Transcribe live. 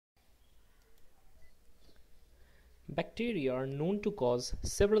Bacteria are known to cause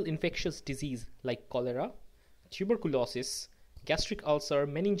several infectious diseases like cholera, tuberculosis, gastric ulcer,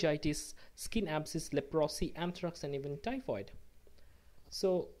 meningitis, skin abscess, leprosy, anthrax, and even typhoid.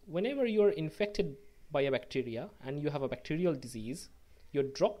 So, whenever you are infected by a bacteria and you have a bacterial disease, your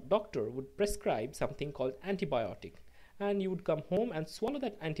doctor would prescribe something called antibiotic, and you would come home and swallow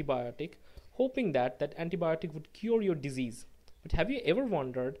that antibiotic, hoping that that antibiotic would cure your disease. But have you ever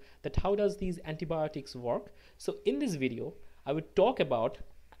wondered that how does these antibiotics work? So in this video, I would talk about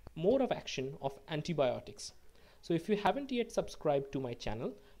mode of action of antibiotics. So if you haven't yet subscribed to my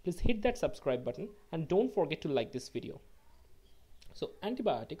channel, please hit that subscribe button and don't forget to like this video. So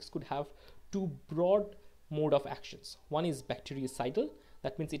antibiotics could have two broad mode of actions. One is bactericidal,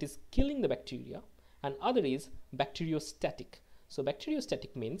 that means it is killing the bacteria, and other is bacteriostatic. So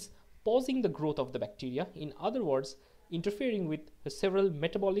bacteriostatic means pausing the growth of the bacteria, in other words, interfering with several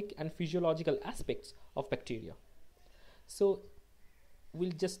metabolic and physiological aspects of bacteria. So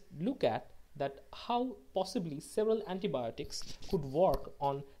we'll just look at that how possibly several antibiotics could work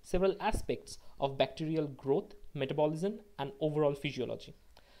on several aspects of bacterial growth, metabolism, and overall physiology.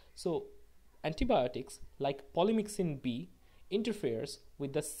 So antibiotics like polymyxin B interferes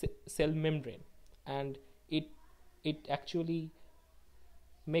with the cell membrane, and it actually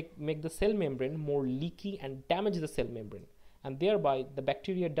make the cell membrane more leaky and damage the cell membrane, and thereby the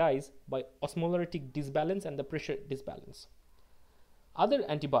bacteria dies by osmolarity disbalance and the pressure disbalance. Other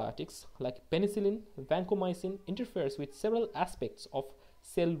antibiotics like penicillin, vancomycin interferes with several aspects of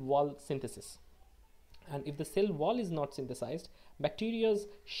cell wall synthesis, and if the cell wall is not synthesized, bacteria's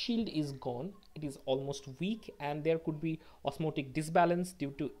shield is gone, it is almost weak, and there could be osmotic disbalance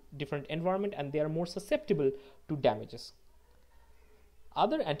due to different environment, and they are more susceptible to damages.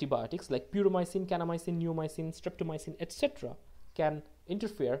 Other antibiotics like puromycin, kanamycin, neomycin, streptomycin, etc. can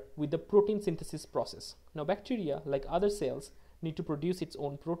interfere with the protein synthesis process. Now bacteria, like other cells, need to produce its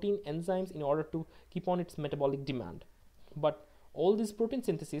own protein enzymes in order to keep on its metabolic demand. But all this protein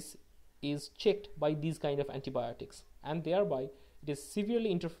synthesis is checked by these kind of antibiotics, and thereby it is severely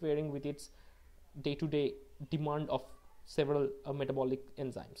interfering with its day-to-day demand of several metabolic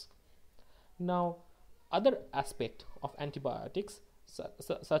enzymes. Now, other aspect of antibiotics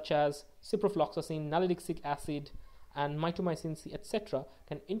such as ciprofloxacin, nalidixic acid, and mitomycin C, etc.,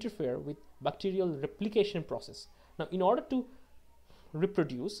 can interfere with bacterial replication process. Now, in order to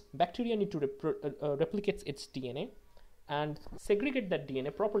reproduce, bacteria need to replicate its DNA and segregate that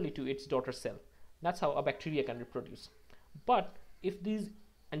DNA properly to its daughter cell. That's how a bacteria can reproduce. But if these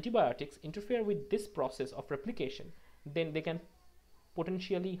antibiotics interfere with this process of replication, then they can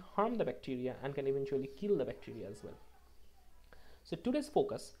potentially harm the bacteria and can eventually kill the bacteria as well. So today's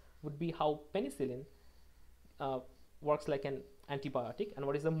focus would be how penicillin works like an antibiotic and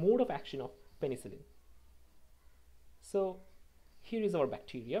what is the mode of action of penicillin. So here is our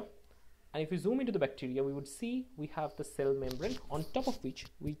bacteria, and if we zoom into the bacteria, we would see we have the cell membrane, on top of which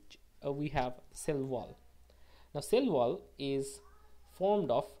we have cell wall. Now cell wall is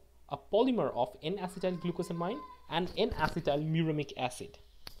formed of a polymer of N-acetyl glucosamine and N-acetyl muramic acid.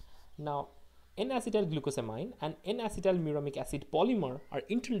 Now N-acetyl glucosamine and N-acetyl muramic acid polymer are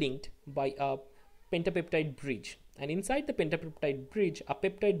interlinked by a pentapeptide bridge, and inside the pentapeptide bridge a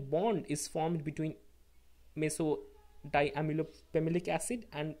peptide bond is formed between mesodiamylopamelic acid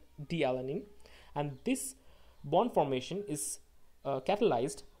and D-alanine, and this bond formation is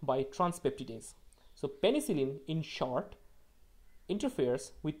catalyzed by transpeptidase. So penicillin, in short,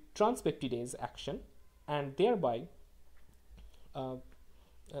 interferes with transpeptidase action and thereby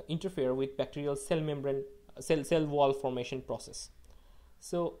interfere with bacterial cell membrane cell wall formation process.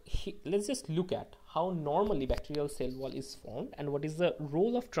 So let's just look at how normally bacterial cell wall is formed and what is the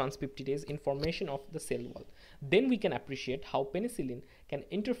role of transpeptidase in formation of the cell wall. Then we can appreciate how penicillin can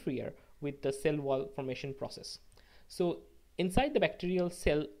interfere with the cell wall formation process. So inside the bacterial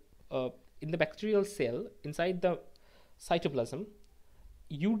cell, inside the cytoplasm,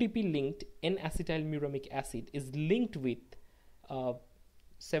 UDP linked N-acetyl muramic acid is linked with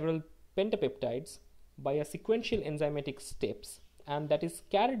several pentapeptides by a sequential enzymatic steps, and that is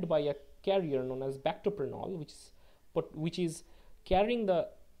carried by a carrier known as bactoprenol, which is carrying the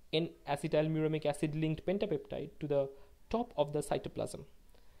N-acetyl muramic acid linked pentapeptide to the top of the cytoplasm.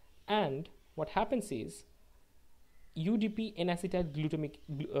 And what happens is UDP N-acetyl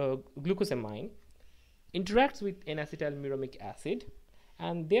glucosamine interacts with N-acetyl muramic acid,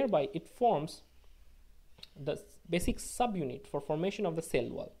 and thereby it forms the basic subunit for formation of the cell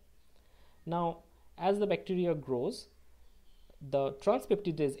wall. Now, as the bacteria grows, the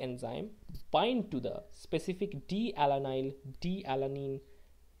transpeptidase enzyme bind to the specific D-alanine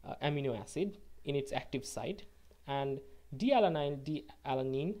amino acid in its active site, and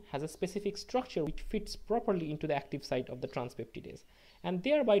D-alanine has a specific structure which fits properly into the active site of the transpeptidase, and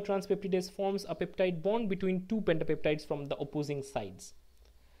thereby transpeptidase forms a peptide bond between two pentapeptides from the opposing sides,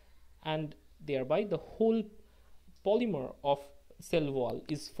 and thereby the whole polymer of cell wall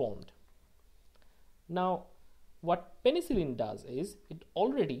is formed. Now what penicillin does is it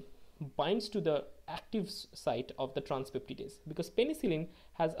already binds to the active site of the transpeptidase, because penicillin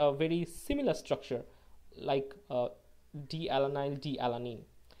has a very similar structure like D-alanyl D-alanine,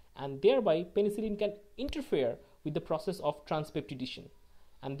 and thereby penicillin can interfere with the process of transpeptidation,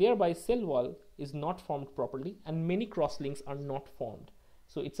 and thereby cell wall is not formed properly and many crosslinks are not formed.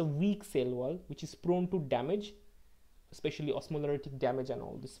 So it's a weak cell wall which is prone to damage, especially osmolarity damage and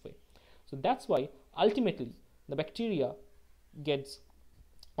all this way. So that's why ultimately the bacteria gets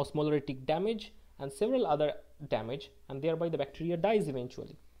osmolarity damage and several other damage, and thereby the bacteria dies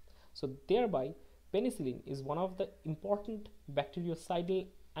eventually. So thereby penicillin is one of the important bactericidal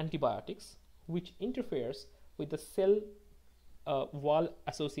antibiotics which interferes with the cell wall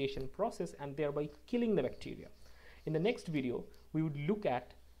association process and thereby killing the bacteria. In the next video we would look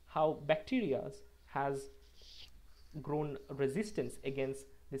at how bacteria has grown resistance against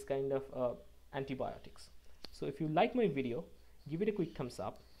this kind of antibiotics. So if you like my video, give it a quick thumbs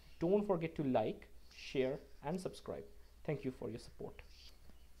up. Don't forget to like, share and subscribe. Thank you for your support.